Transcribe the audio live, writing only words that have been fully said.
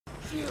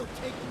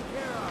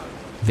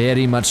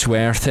Very much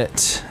worth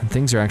it. And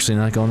things are actually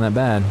not going that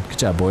bad. Good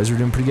job, boys. We're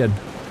doing pretty good.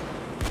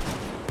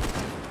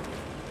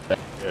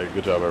 Yeah,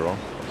 good job, everyone.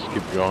 Let's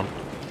keep going.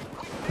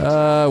 Wick,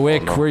 Oh, no.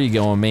 where are you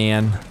going,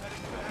 man?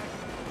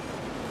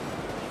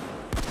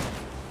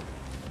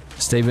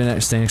 Stay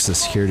next to the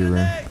security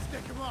room.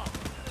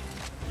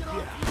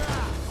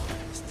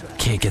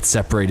 Can't get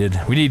separated.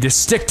 We need to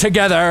stick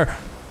together!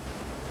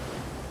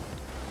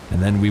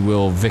 And then we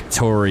will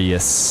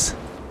victorious.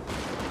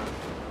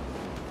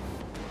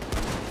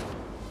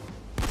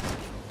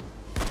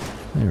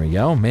 There we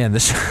go. Man,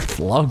 this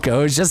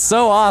logo is just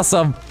so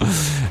awesome!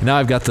 Now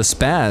I've got the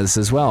spaz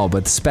as well,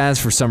 but the spaz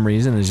for some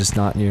reason is just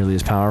not nearly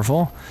as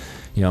powerful.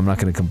 You know, I'm not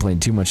gonna complain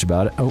too much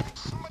about it. Oh,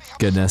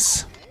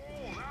 goodness.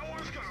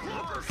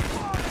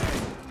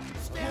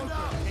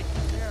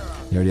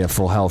 You already have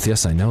full health.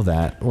 Yes, I know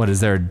that. What,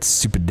 is there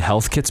stupid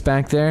health kits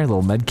back there?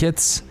 Little med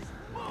kits?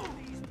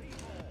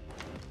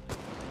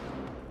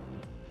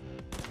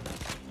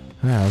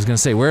 Yeah, I was gonna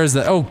say, where is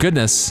the— oh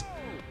goodness!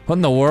 What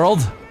in the world?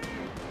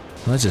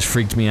 Well, that just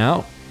freaked me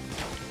out.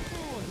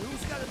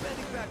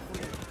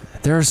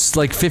 There's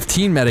like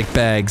 15 medic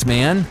bags,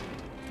 man.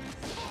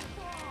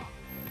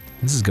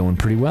 This is going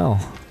pretty well.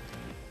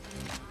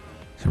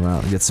 So we're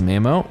out and get some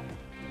ammo.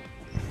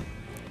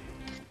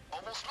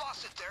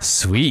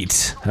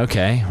 Sweet.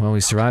 Okay, well we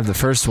survived the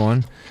first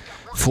one.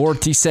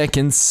 40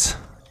 seconds.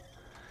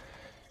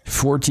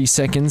 40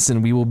 seconds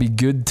and we will be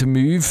good to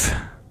move.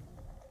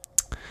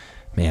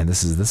 Man,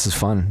 this is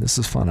fun. This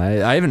is fun.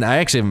 I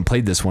actually haven't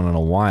played this one in a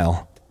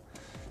while.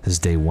 This is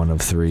day 1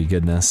 of 3,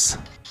 goodness.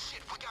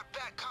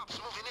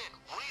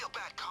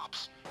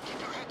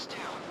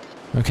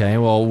 Okay,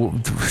 well,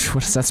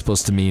 what is that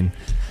supposed to mean?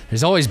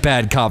 There's always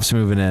bad cops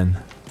moving in.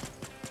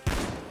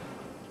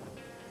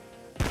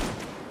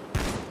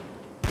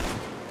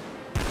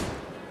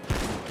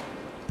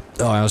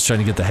 Oh, I was trying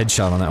to get the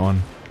headshot on that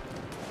one.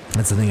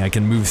 That's the thing, I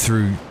can move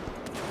through,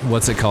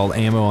 what's it called,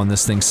 ammo on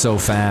this thing so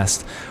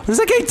fast. What is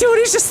that guy doing?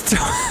 He's just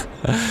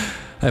I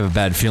have a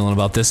bad feeling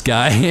about this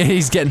guy.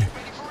 He's getting...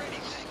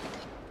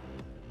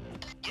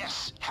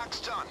 Yes, hack's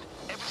done.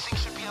 Everything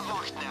should be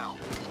unlocked now.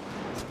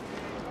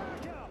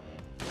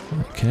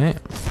 Okay,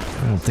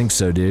 I don't think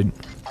so, dude.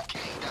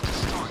 Okay, that's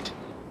a start.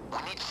 We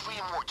need 3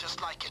 more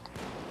just like it.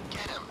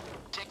 Get them.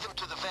 Take them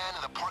to the van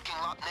in the parking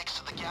lot next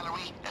to the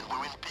gallery, and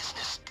we're in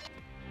business.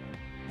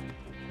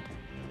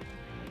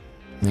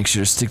 Make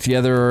sure to stick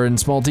together or in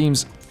small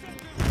teams.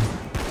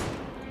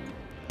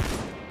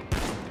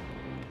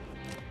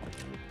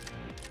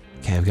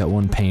 Okay, I've got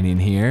one painting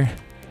here.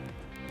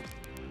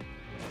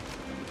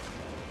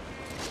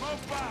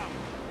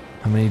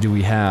 How many do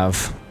we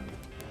have?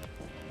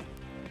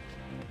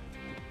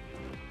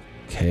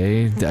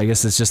 Okay, I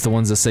guess it's just the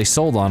ones that say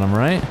sold on them,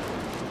 right?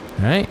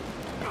 Alright.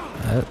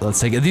 Let's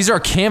take it. These are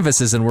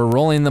canvases and we're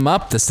rolling them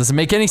up. This doesn't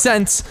make any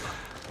sense.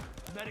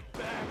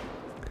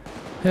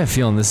 I have a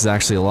feeling this is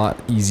actually a lot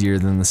easier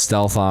than the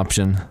stealth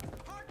option.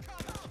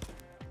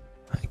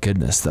 My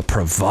goodness, the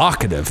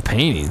provocative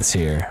paintings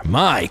here.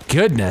 My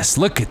goodness,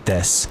 look at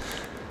this.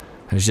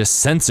 There's just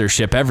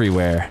censorship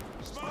everywhere.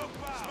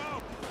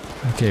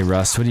 Okay,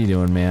 Rust, what are you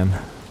doing, man?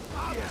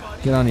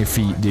 Get on your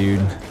feet,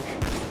 dude.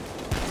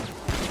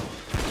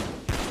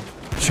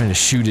 Trying to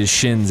shoot his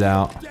shins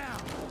out.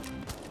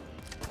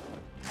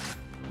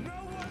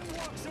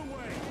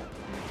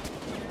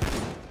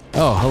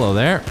 Oh, hello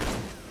there.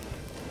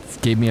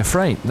 Gave me a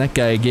fright. That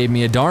guy gave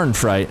me a darn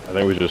fright. I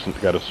think we just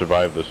gotta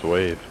survive this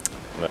wave.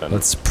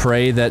 Let's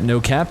pray that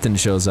no captain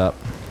shows up.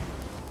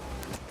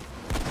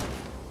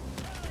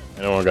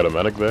 Anyone got a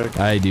medic bag?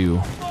 I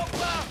do.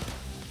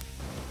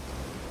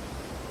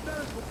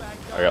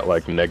 I got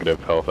like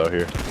negative health out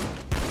here.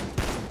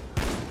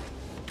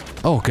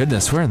 Oh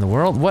goodness, where in the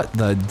world? What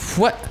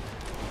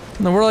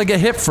in the world I get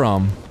hit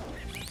from?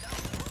 I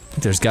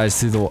think there's guys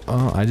through the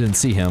oh, I didn't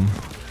see him.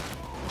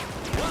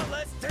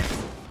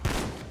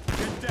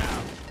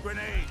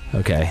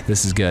 Okay,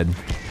 this is good.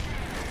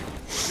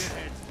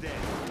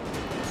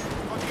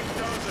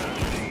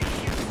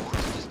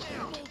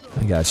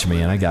 I got you,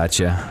 man. I got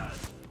you.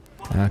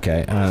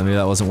 Okay, maybe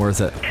that wasn't worth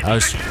it. I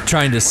was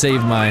trying to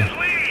save my...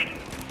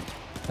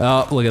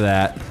 Oh, look at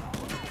that.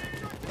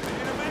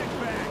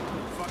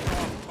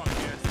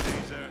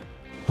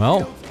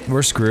 Well,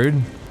 we're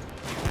screwed.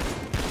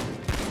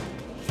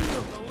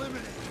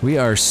 We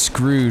are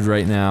screwed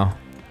right now.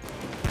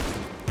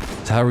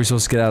 So how are we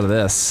supposed to get out of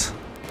this?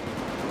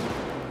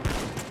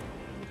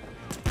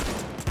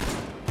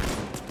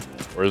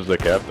 Where's the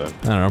captain?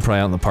 I don't know, probably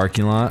out in the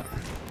parking lot.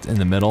 In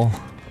the middle.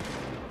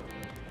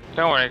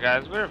 Don't worry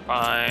guys, we're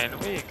fine.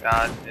 We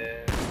got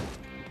this.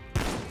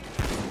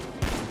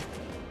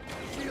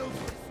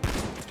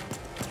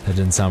 That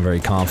didn't sound very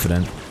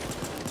confident.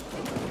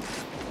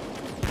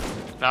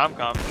 Nah, I'm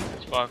confident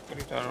as fuck. What are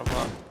you talking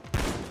about?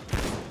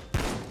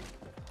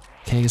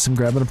 Okay, I guess I'm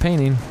grabbing a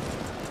painting.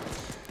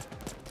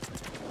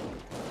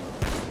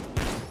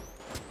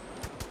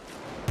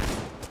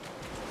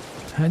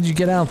 How'd you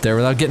get out there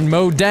without getting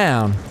mowed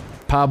down?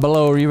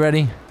 Pablo, are you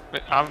ready?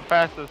 I'm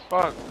fast as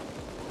fuck.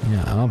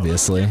 Yeah,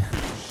 obviously.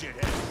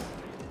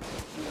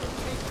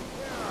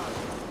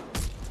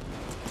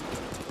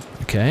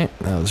 Okay,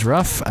 that was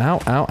rough. Ow,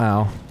 ow,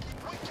 ow.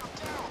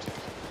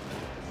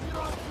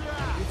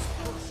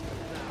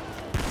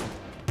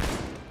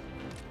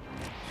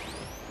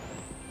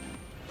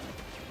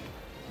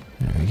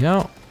 There we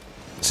go.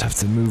 Just have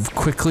to move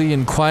quickly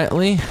and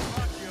quietly.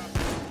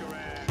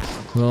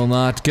 Will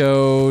not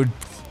go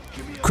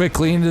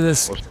quickly into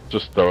this. Let's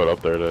just throw it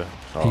up there to.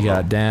 He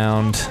got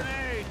downed.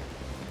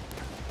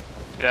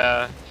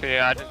 Yeah, see,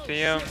 I didn't see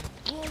him.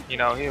 You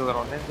know, he a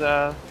little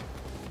ninja.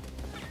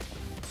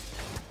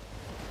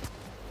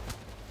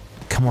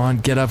 Come on,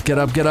 get up, get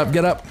up, get up,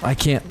 get up. I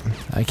can't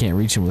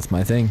reach him with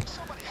my thing.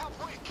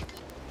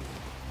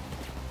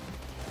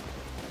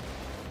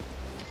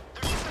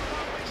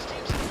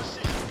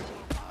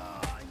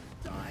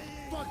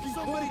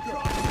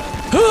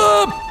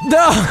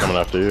 No! Coming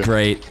after you.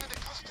 Great.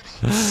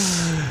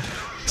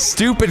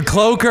 Stupid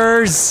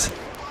cloakers.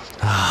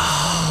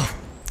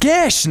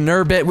 Gosh,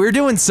 Nurbit, we're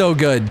doing so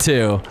good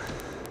too.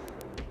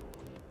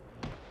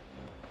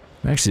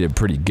 We actually did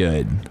pretty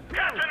good.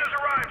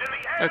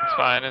 It's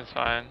fine, it's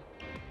fine.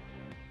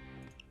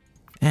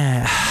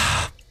 Man.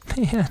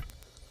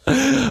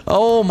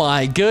 Oh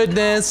my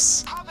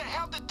goodness. How the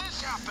hell did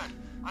this happen?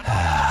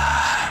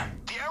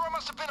 The error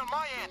must have been on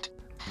my end.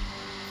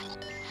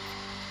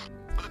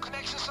 With the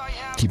connections I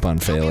have, Keep on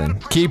failing.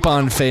 Keep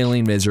on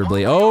failing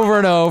miserably over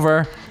and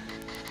over.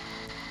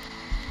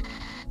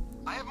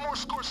 I have more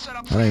scores set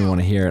up I don't even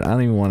want to hear it. I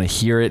don't even want to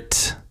hear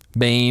it.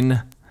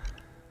 Bane.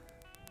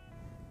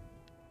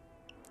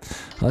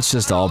 Let's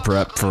just all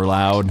prep for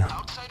loud.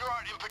 Outsider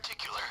art in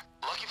particular.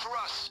 Lucky for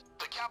us,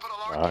 the capital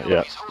art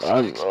Yeah.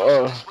 galleries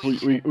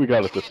host We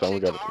got it this time. We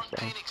got it this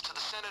time. paintings to the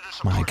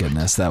senator's My apartment.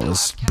 goodness, that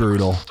was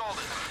brutal.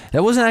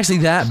 That wasn't actually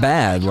that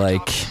bad.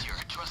 Like,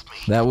 Trust me.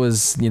 that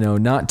was, you know,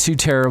 not too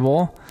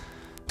terrible.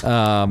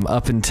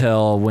 Up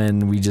until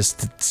when we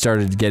just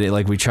started to get it,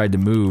 like we tried to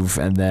move,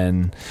 and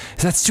then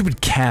that stupid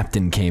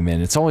captain came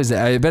in. It's always,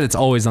 I bet it's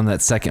always on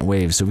that second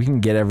wave, so we can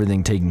get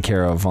everything taken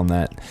care of on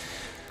that.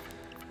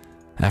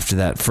 After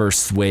that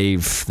first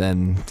wave,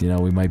 then, you know,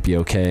 we might be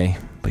okay.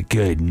 But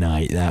good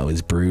night, that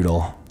was brutal.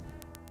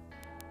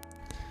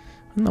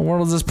 What in the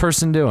world is this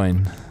person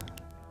doing?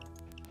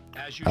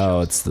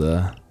 Oh, it's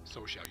the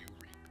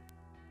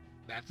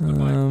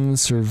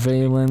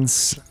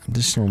surveillance,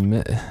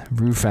 additional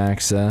roof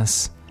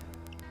access.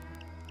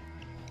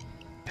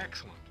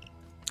 Excellent.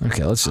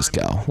 Okay, let's just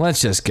go.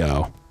 Let's just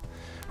go.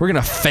 We're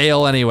gonna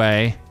fail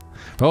anyway.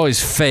 We always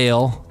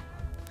fail.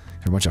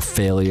 They're a bunch of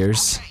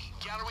failures.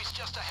 Gallery's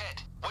just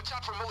ahead. Watch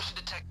out for motion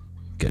detect.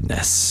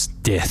 Goodness.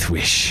 Death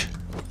wish.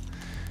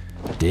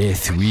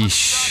 Death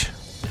wish.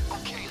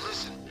 Okay,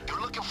 listen. You're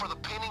looking for the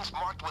paintings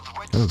marked with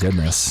red Oh, stickers.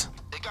 goodness.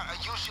 They got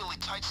unusually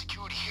tight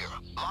security here.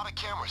 A lot of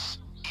cameras.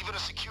 Even a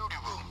security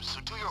room. So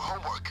do your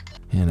homework.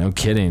 Yeah, no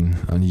kidding.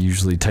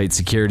 Unusually tight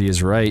security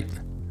is right.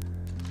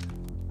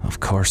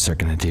 Of course they're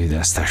gonna do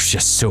this. There's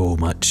just so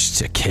much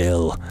to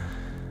kill.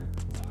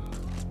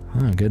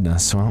 Oh,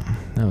 goodness. Well,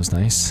 that was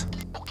nice.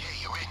 Okay,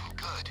 you're in.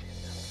 Good.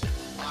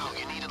 Now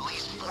you need at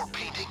least 4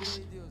 paintings.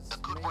 The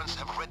good ones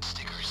have red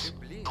stickers.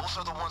 Those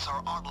are the ones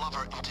our art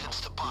lover intends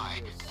to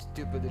buy.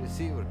 Stupid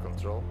receiver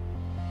control.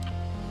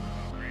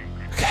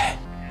 Okay.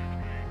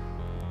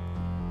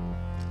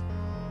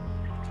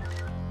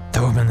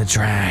 Throw him in the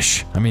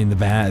trash. I mean, the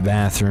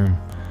bathroom.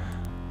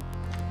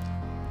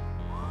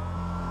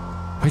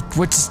 Wait,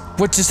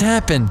 what just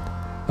happened?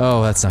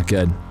 Oh, that's not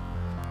good.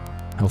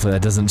 Hopefully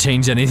that doesn't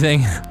change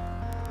anything.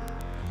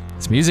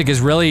 This music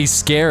is really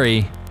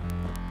scary.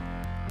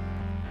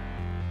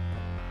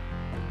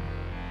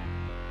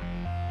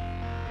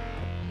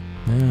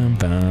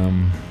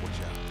 Bum.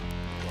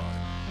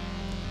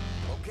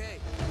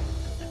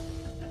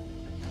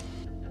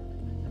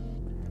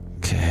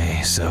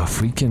 Okay, so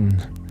if we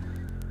can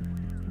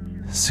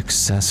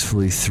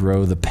successfully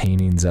throw the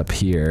paintings up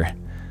here,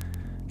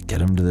 get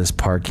them to this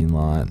parking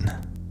lot.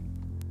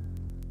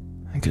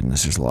 My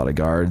goodness, there's a lot of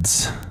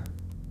guards.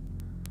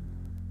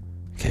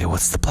 Okay,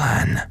 what's the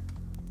plan?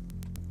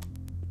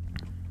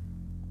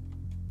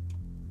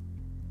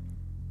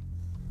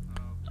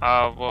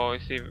 Well,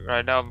 you see,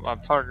 right now my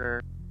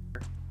partner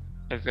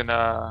is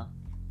gonna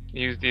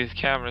use these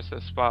cameras to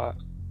spot.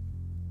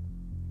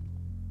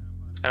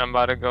 And I'm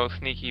about to go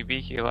sneaky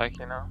beaky, like,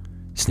 you know?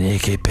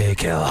 Sneaky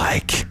peeky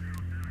like.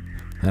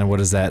 And what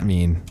does that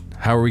mean?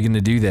 How are we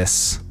gonna do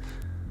this?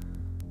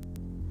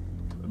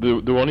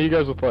 Do one of you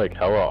guys with like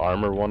hella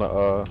armor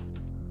wanna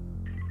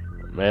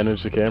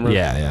manage the camera?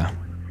 Yeah.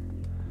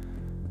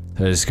 I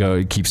just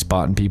go keep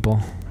spotting people.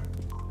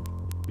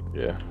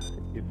 Yeah.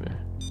 Get there.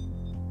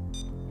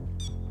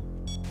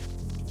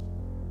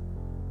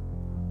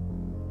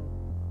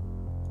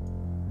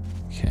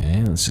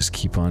 Okay, let's just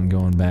keep on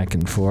going back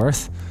and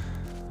forth.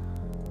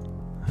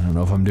 I don't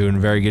know if I'm doing a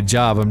very good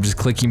job. I'm just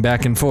clicking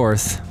back and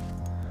forth.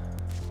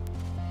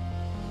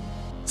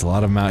 There's a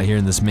lot of them out here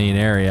in this main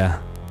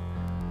area.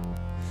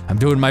 I'm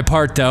doing my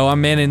part though.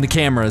 I'm manning the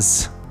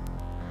cameras.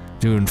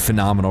 Doing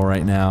phenomenal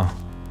right now.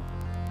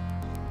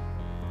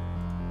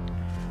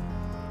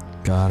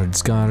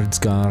 Guards, guards,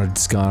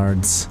 guards,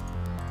 guards.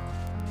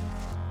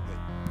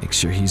 Make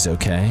sure he's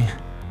okay.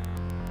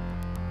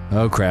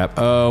 Oh crap.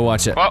 Oh,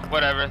 watch it. Well,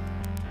 whatever.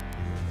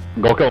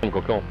 Go kill him,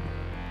 go kill him.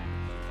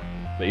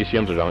 The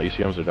ECMs are down,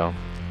 ECMs are down.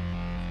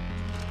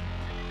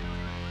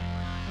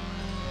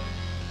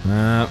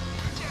 Damn it,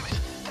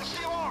 that's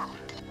the alarm.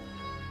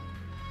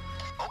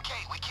 Okay,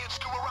 we can't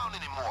screw around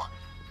anymore.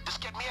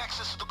 Just get me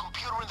access to the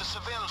computer in the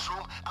surveillance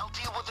room. I'll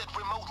deal with it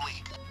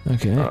remotely.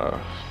 Okay.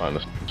 Find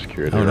the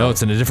security Oh room. no,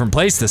 it's in a different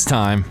place this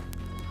time.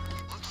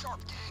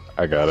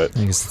 I got it.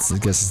 I guess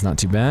it's not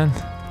too bad.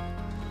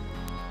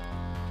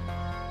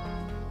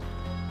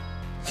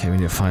 Okay, we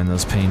need to find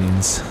those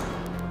paintings.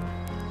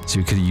 So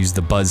we could have used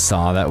the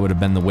buzzsaw, that would have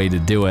been the way to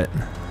do it.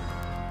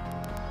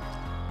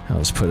 I'll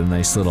just put a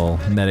nice little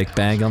medic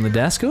bag on the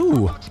desk.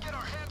 Ooh!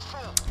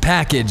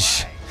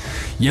 Package!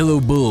 Yellow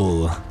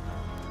bull.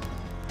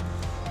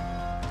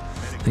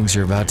 Things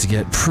are about to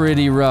get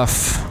pretty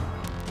rough.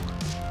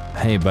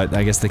 Hey, but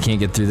I guess they can't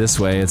get through this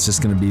way, it's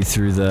just gonna be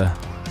through the...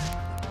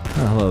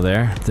 Oh, hello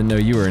there. Didn't know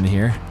you were in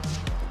here.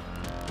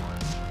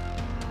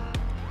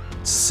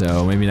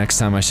 So maybe next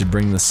time I should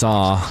bring the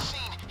saw.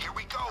 Here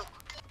we go.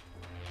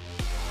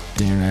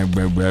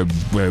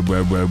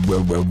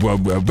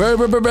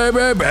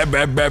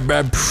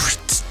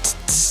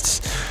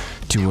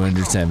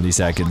 270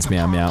 seconds.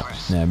 Meow meow.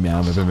 Meow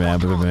meow meow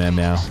meow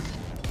meow.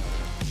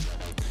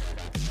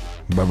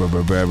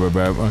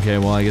 Okay,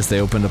 well I guess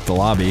they opened up the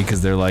lobby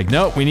because they're like,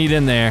 nope, we need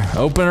in there.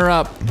 Open her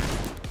up.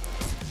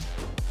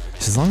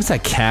 As long as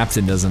that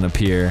captain doesn't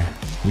appear,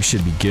 we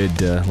should be good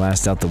to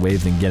last out the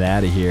wave and get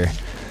out of here.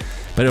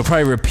 But it'll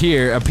probably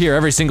appear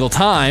every single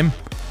time.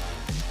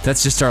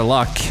 That's just our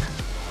luck.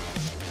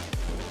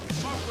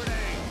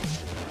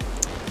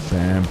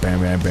 Bam, bam,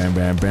 bam, bam,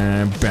 bam,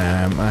 bam,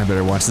 bam. I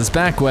better watch this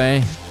back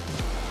way.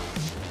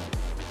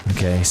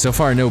 Okay, so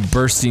far no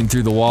bursting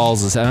through the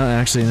walls.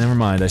 Actually, never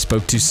mind. I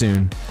spoke too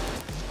soon.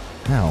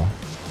 Ow.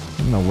 What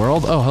in the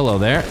world? Oh, hello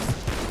there.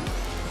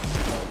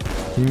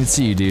 Didn't even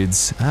see you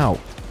dudes. Ow.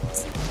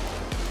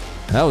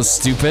 That was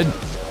stupid.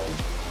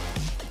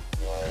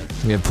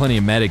 We have plenty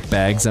of medic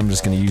bags. I'm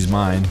just gonna use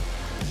mine.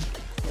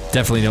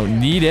 Definitely don't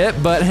need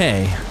it, but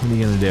hey, what are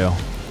you gonna do?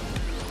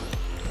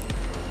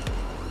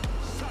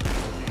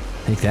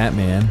 Take that,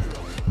 man.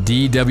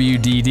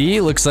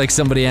 DWDD. Looks like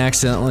somebody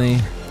accidentally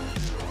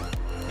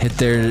hit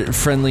their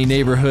friendly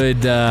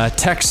neighborhood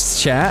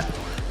text chat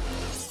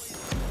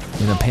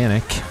in a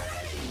panic.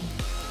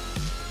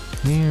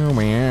 Meow,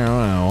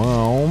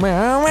 meow,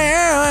 meow,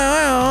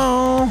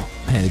 meow.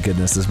 Man,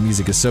 goodness, this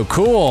music is so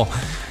cool.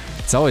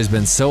 It's always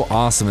been so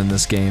awesome in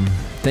this game.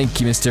 Thank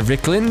you, Mr.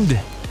 Vickland.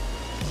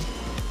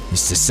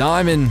 Mr.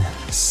 Simon.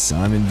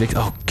 Simon Vick.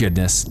 Oh,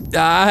 goodness.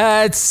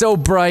 Ah, it's so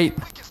bright.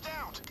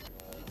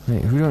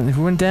 Wait,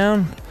 who went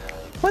down?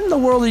 What in the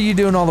world are you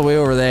doing all the way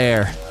over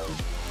there?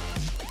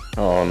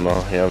 Oh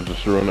no, yeah, I'm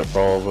just ruining it for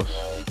all of us.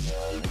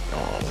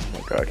 Oh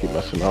my god, I keep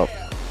messing up.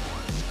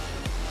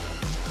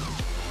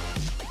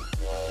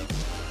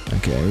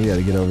 Okay, we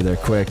gotta get over there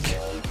quick.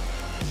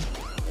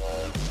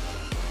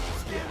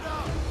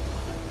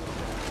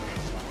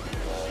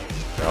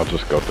 I'll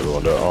just go through the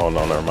window. Oh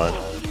no, never mind.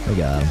 I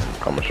got him.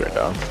 Coming straight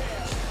down.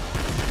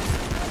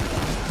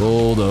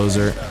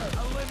 Bulldozer.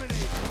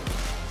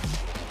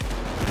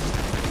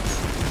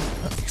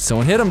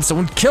 Someone hit him,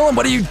 someone kill him,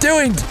 what are you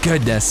doing?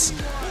 Goodness.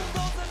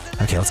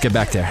 Okay, let's get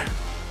back there.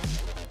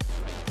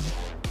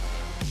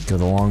 Go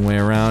the long way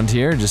around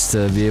here just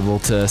to be able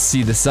to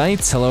see the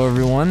sights. Hello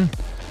everyone.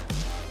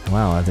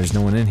 Wow, there's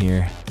no one in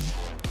here.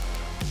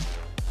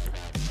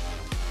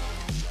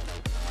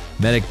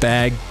 Medic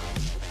bag.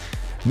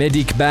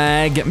 Medic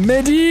bag.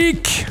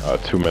 Medic!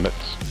 2 minutes.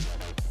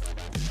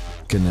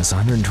 Goodness,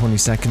 120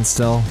 seconds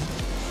still.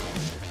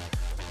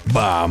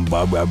 Bam,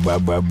 bam, bam,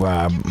 bam, bam,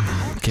 bam.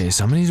 Okay,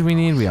 so how many do we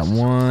need? We got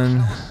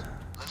 1,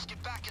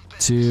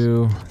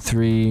 2,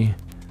 3,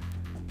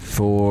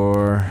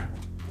 4.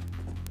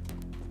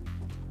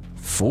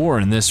 4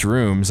 in this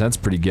room, so that's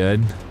pretty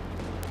good.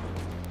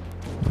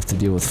 We'll have to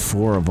deal with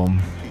 4 of them.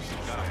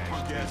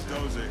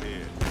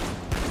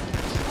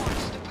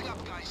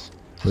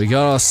 We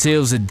got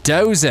ourselves a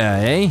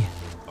dozer, eh?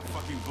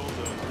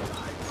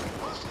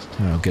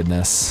 Oh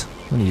goodness.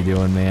 What are you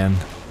doing, man?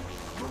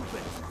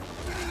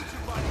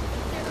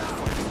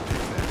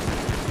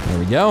 There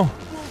we go.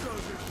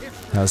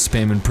 I was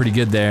spamming pretty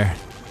good there.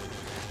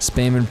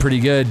 Spamming pretty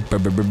good.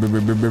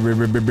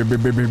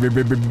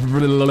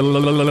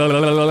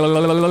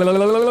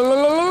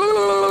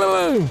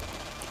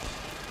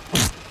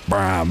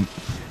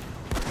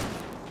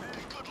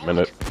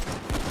 Minute.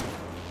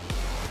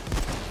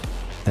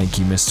 Thank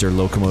you, Mr.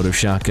 Locomotive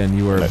Shotgun.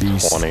 You are a Minute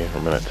beast. 20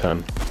 or minute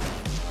 10.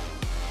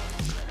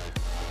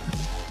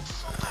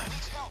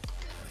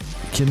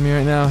 Kidding me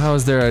right now? How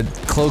is there a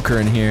cloaker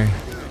in here?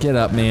 Get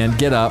up, man.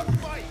 Get up.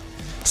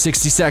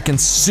 60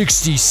 seconds.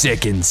 60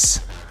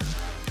 seconds.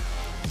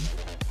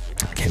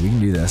 Okay, we can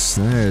do this.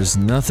 There's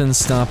nothing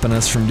stopping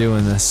us from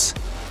doing this.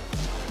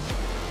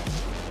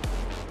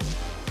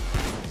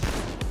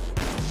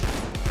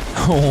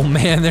 Oh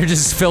man, they're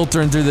just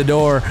filtering through the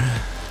door.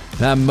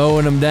 And I'm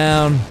mowing them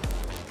down.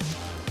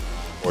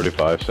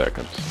 45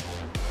 seconds.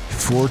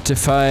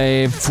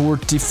 45,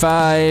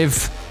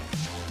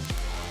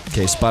 45.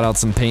 Okay, spot out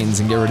some paintings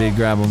and get ready to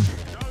grab them.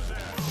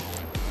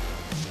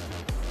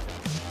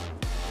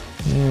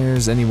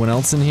 There's anyone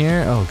else in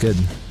here? Oh, good.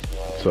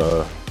 Let's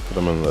put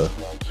them in the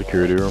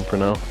security room for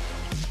now.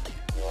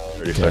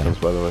 30 seconds,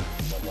 by the way.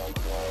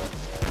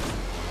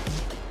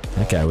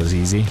 That guy was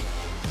easy.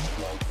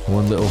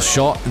 One little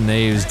shot and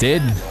he was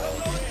dead.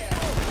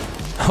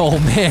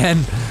 Oh man!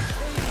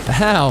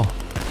 How?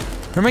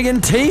 Where am I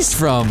getting tased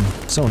from?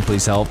 Someone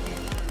please help.